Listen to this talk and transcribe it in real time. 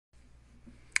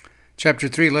Chapter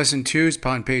 3, Lesson 2 is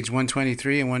on page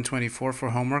 123 and 124 for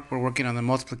homework. We're working on the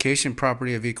multiplication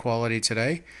property of equality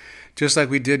today. Just like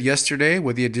we did yesterday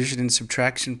with the addition and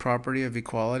subtraction property of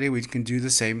equality, we can do the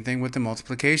same thing with the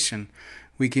multiplication.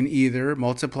 We can either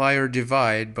multiply or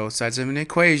divide both sides of an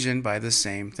equation by the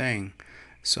same thing.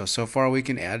 So far we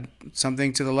can add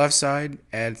something to the left side,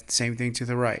 add the same thing to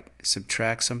the right.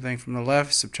 Subtract something from the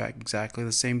left, subtract exactly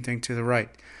the same thing to the right.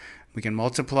 We can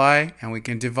multiply and we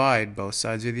can divide both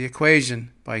sides of the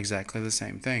equation by exactly the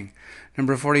same thing.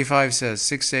 Number 45 says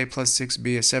 6a plus 6b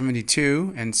is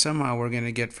 72, and somehow we're going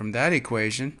to get from that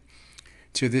equation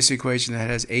to this equation that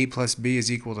has a plus b is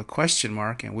equal to question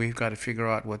mark, and we've got to figure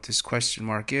out what this question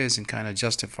mark is and kind of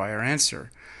justify our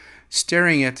answer.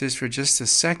 Staring at this for just a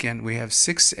second, we have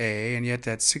 6a, and yet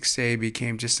that 6a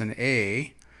became just an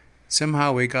a.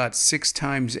 Somehow we got 6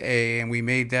 times a, and we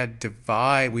made that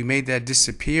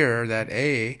disappear, that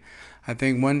a. I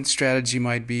think one strategy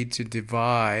might be to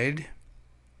divide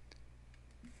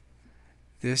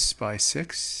this by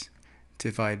 6,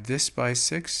 divide this by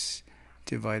 6,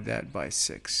 divide that by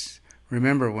 6.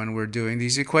 Remember, when we're doing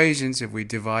these equations, if we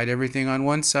divide everything on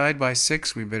one side by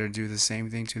 6, we better do the same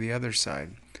thing to the other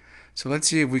side. So let's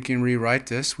see if we can rewrite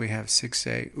this. We have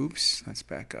 6a, let's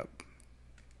back up.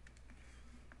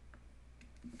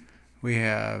 We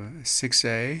have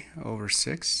 6a over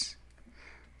 6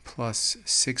 plus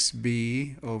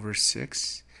 6b over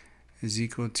 6 is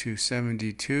equal to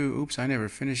 72. I never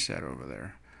finished that over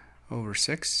there. Over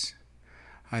 6.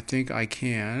 I think I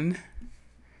can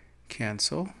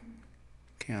cancel.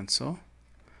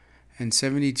 And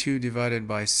 72 divided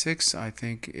by 6, I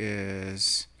think,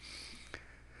 is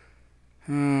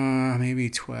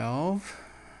maybe 12.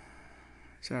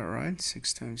 Is that right?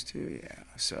 6 times 2? Yeah.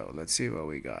 So let's see what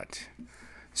we got.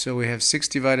 So we have 6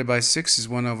 divided by 6 is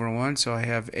 1 over 1. So I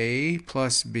have a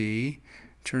plus b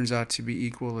turns out to be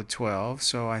equal to 12.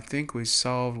 So I think we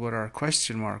solved what our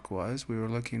question mark was. We were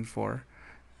looking for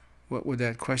what would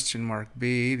that question mark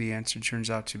be. The answer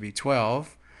turns out to be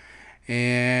 12.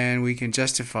 And we can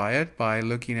justify it by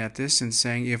looking at this and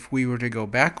saying if we were to go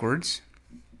backwards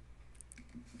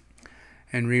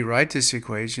and rewrite this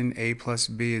equation, a plus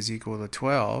b is equal to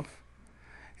 12.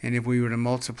 And if we were to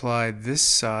multiply this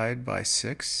side by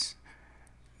 6,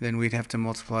 then we'd have to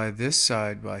multiply this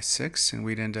side by 6, and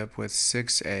we'd end up with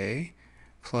 6a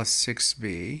plus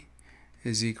 6b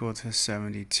is equal to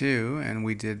 72. And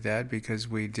we did that because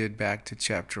we did back to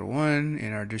chapter 1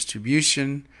 in our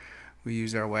distribution. We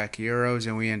used our wacky arrows,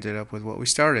 and we ended up with what we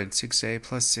started. 6a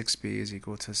plus 6b is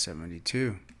equal to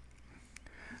 72.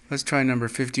 Let's try number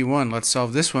 51. Let's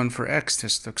solve this one for x.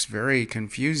 This looks very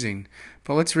confusing,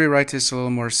 but let's rewrite this a little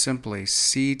more simply.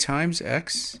 C times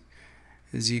x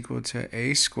is equal to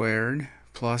a squared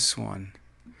plus 1.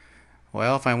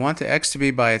 Well, if I want the x to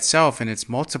be by itself and it's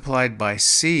multiplied by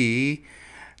c,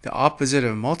 the opposite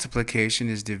of multiplication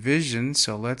is division,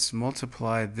 so let's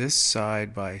multiply this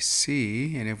side by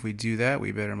c, and if we do that,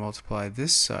 we better multiply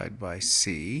this side by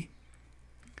c.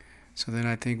 So then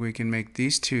I think we can make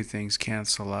these two things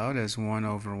cancel out as 1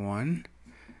 over 1.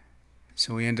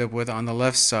 So we end up with, on the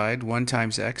left side, 1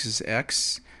 times x is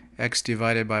x. X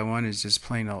divided by 1 is just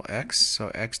plain old x. So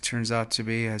x turns out to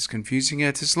be, as confusing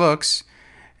as this looks,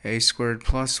 a squared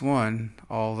plus 1,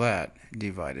 all that,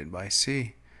 divided by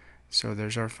c. So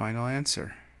there's our final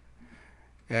answer.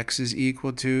 X is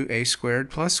equal to a squared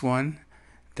plus 1.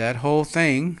 That whole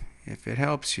thing, if it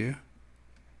helps you,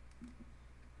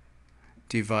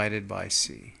 divided by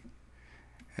c.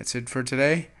 That's it for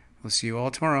today. We'll see you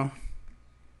all tomorrow.